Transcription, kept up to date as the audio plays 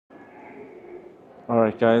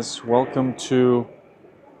Alright guys, welcome to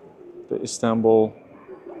the Istanbul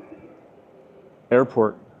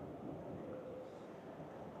Airport.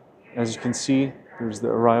 As you can see, there's the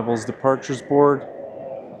arrivals departures board,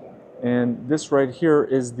 and this right here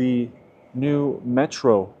is the new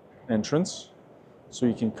metro entrance. So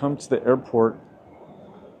you can come to the airport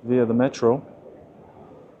via the metro,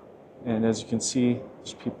 and as you can see,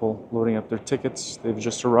 there's people loading up their tickets. They've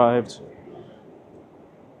just arrived,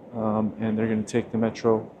 and they're going to take the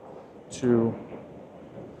metro to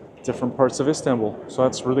different parts of Istanbul. So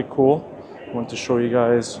that's really cool. I want to show you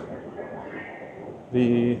guys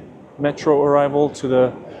the metro arrival to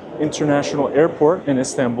the international airport in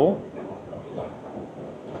Istanbul.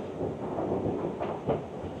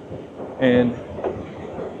 And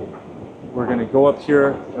we're going to go up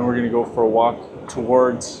here and we're going to go for a walk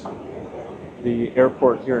towards the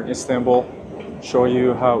airport here in Istanbul, show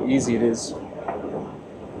you how easy it is.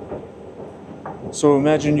 So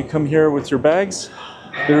imagine you come here with your bags.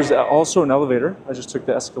 There's also an elevator. I just took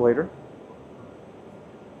the escalator.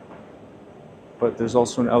 But there's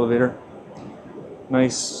also an elevator.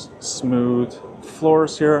 Nice, smooth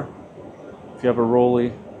floors here. If you have a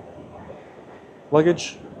rolly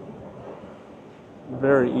luggage,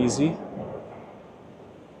 very easy.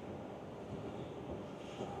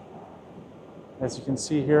 As you can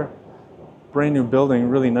see here, brand new building,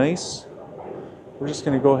 really nice. We're just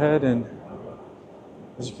going to go ahead and,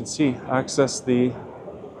 as you can see, access the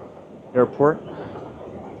airport.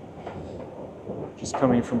 Just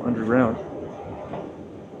coming from underground.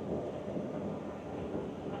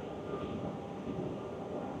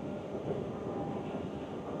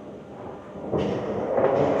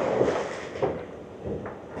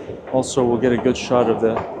 Also, we'll get a good shot of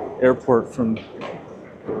the airport from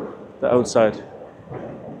the outside.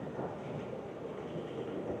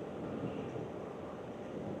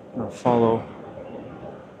 I'm going to follow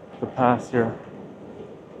the path here.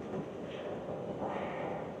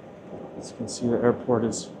 As you can see, the airport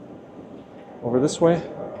is over this way,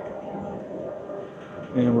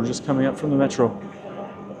 and we're just coming up from the metro.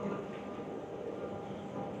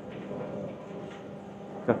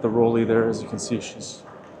 Got the rolly there, as you can see, she's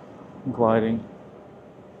gliding.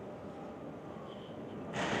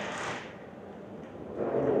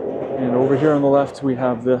 And over here on the left, we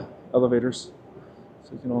have the elevators.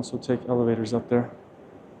 So you can also take elevators up there.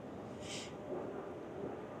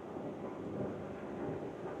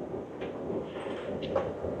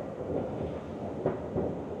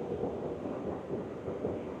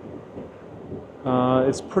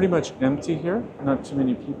 It's pretty much empty here, not too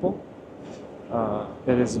many people.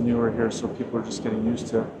 It is newer here, so people are just getting used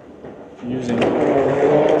to using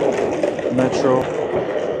the metro.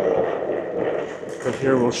 But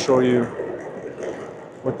here we'll show you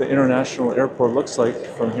what the international airport looks like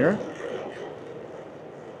from here.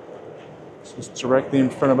 So it's directly in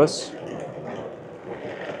front of us.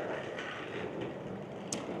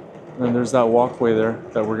 And then there's that walkway there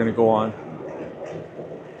that we're going to go on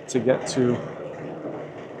to get to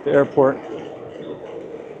the airport.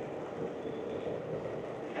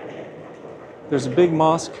 There's a big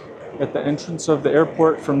mosque at the entrance of the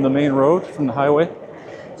airport from the main road, from the highway.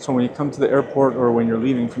 So when you come to the airport, or when you're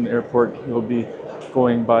leaving from the airport, you'll be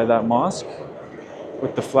going by that mosque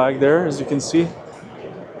with the flag there, as you can see,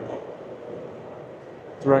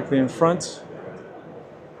 directly in front.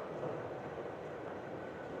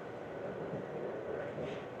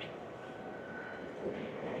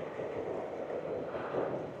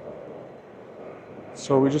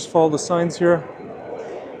 So we just follow the signs here.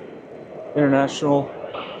 International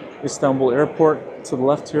Istanbul Airport to the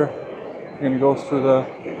left here. We're going to go through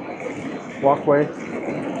the walkway,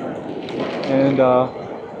 and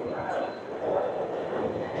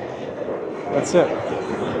that's it.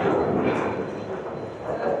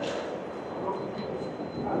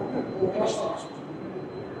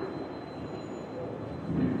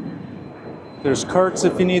 There's carts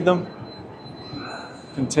if you need them.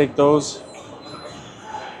 You can take those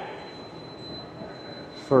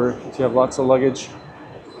for if you have lots of luggage.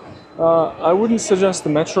 I wouldn't suggest the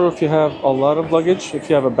metro if you have a lot of luggage. If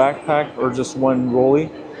you have a backpack or just one rolly,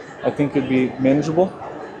 I think it'd be manageable.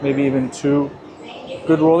 Maybe even two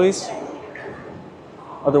good rollies.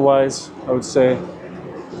 Otherwise, I would say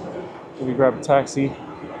maybe grab a taxi.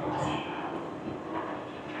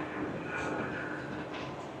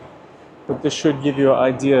 But this should give you an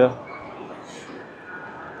idea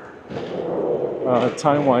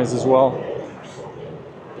time-wise as well.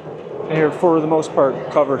 And here, for the most part,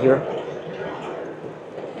 covered here.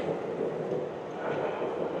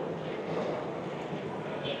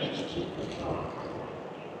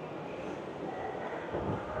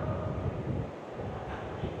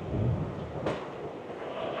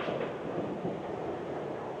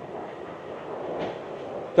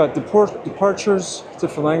 Got departures,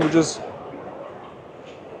 different languages.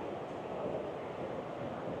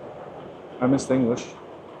 I missed English.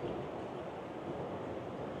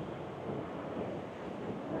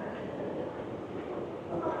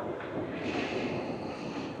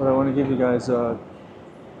 But I want to give you guys kind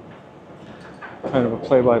of a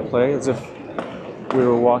play-by-play, as if we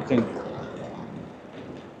were walking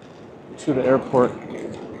to the airport.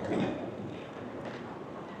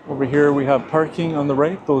 Over here we have parking on the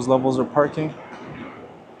right. Those levels are parking. You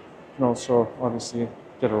can also obviously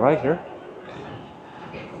get a ride here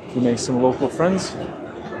if you make some local friends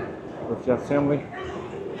or if you have family.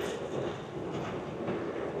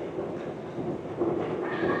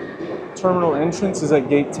 Terminal entrance is at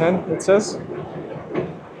gate 10, it says.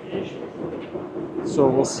 So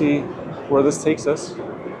we'll see where this takes us.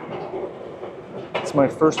 It's my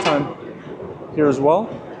first time here as well,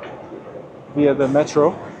 via the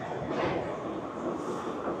metro.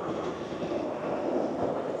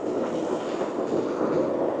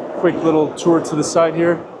 Quick little tour to the side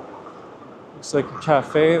here. Looks like a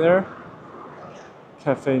cafe there.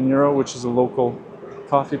 Cafe Nero, which is a local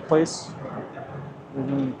coffee place. We're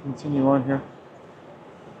going to continue on here.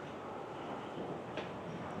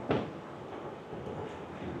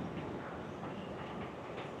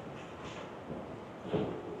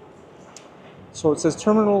 So it says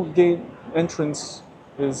terminal gate entrance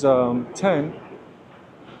is 10,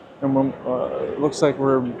 and it looks like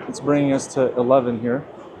it's bringing us to 11 here.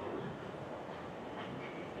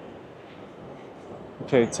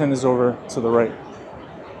 Okay, 10 is over to the right.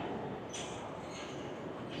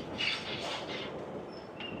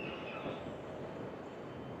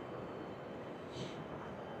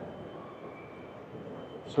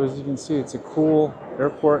 So as you can see, it's a cool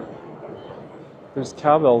airport. There's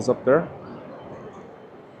cowbells up there.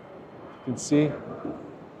 You can see.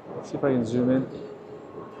 Let's see if I can zoom in.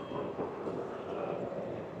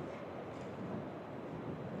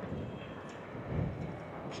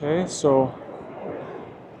 Okay, so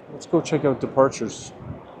let's go check out departures.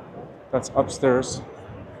 That's upstairs.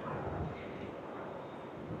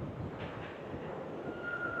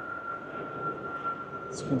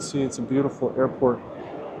 As you can see, it's a beautiful airport.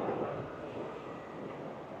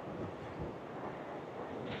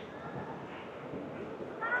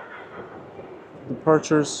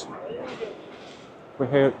 Departures. We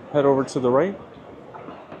head over to the right.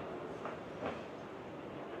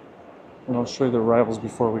 And I'll show you the arrivals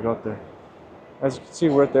before we got there. As you can see,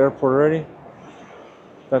 we're at the airport already.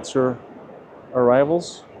 That's your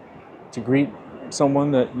arrivals to greet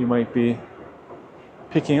someone that you might be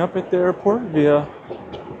picking up at the airport via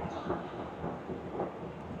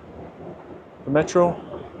the metro.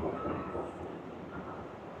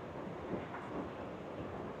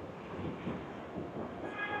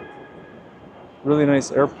 Really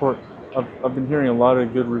nice airport. I've been hearing a lot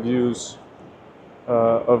of good reviews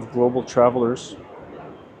of global travelers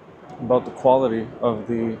about the quality of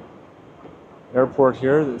the airport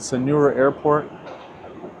here. It's a newer airport,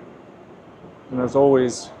 and as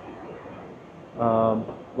always,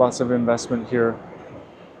 lots of investment here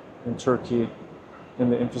in Turkey in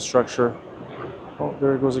the infrastructure. Oh,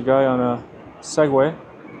 there goes a guy on a Segway.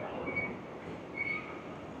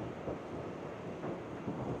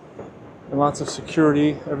 And lots of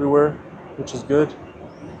security everywhere, which is good.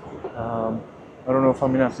 I don't know if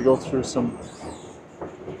I'm gonna have to go through some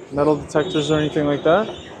metal detectors or anything like that.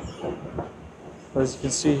 But as you can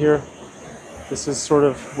see here, this is sort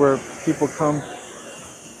of where people come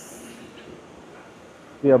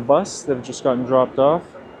via bus that have just gotten dropped off.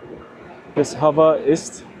 This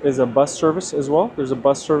Havaist is a bus service as well. There's a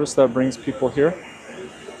bus service that brings people here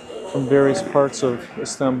from various parts of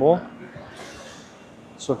Istanbul.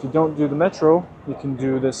 So if you don't do the metro, you can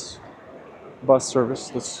do this bus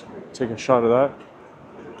service. Let's take a shot of that.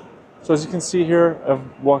 So as you can see here, I've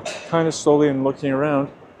walked kind of slowly and looking around.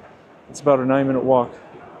 It's about a 9-minute walk.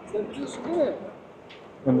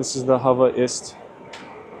 And this is the Havaist.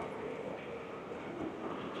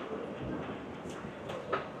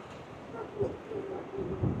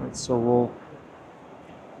 Right, so we'll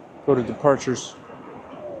go to departures.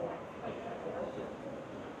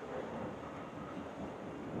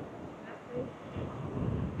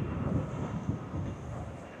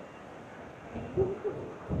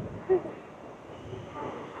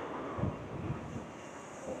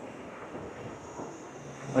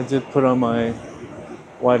 I did put on my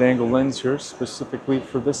wide-angle lens here specifically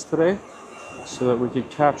for this today so that we could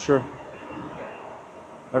capture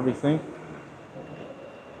everything.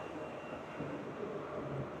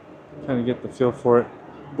 Kind of get the feel for it.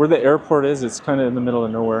 Where the airport is, it's kind of in the middle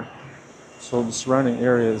of nowhere. So the surrounding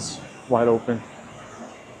area is wide open.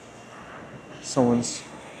 someone's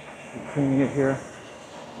cleaning it here.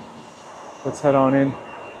 Let's head on in.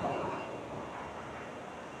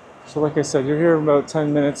 So like I said, you're here in about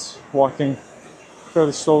 10 minutes, walking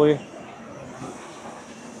fairly slowly.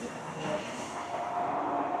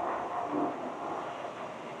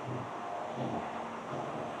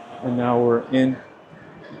 And now we're in.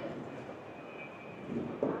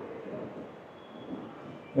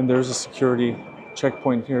 And there's a security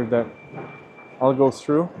checkpoint here that I'll go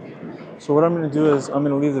through. So what I'm going to do is I'm going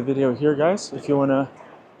to leave the video here, guys. If you want to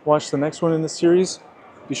watch the next one in the series,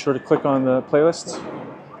 be sure to click on the playlist.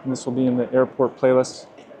 And this will be in the airport playlist.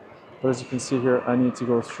 But as you can see here, I need to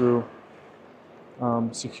go through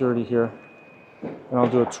security here. And I'll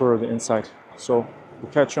do a tour of the inside. So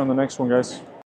we'll catch you on the next one, guys.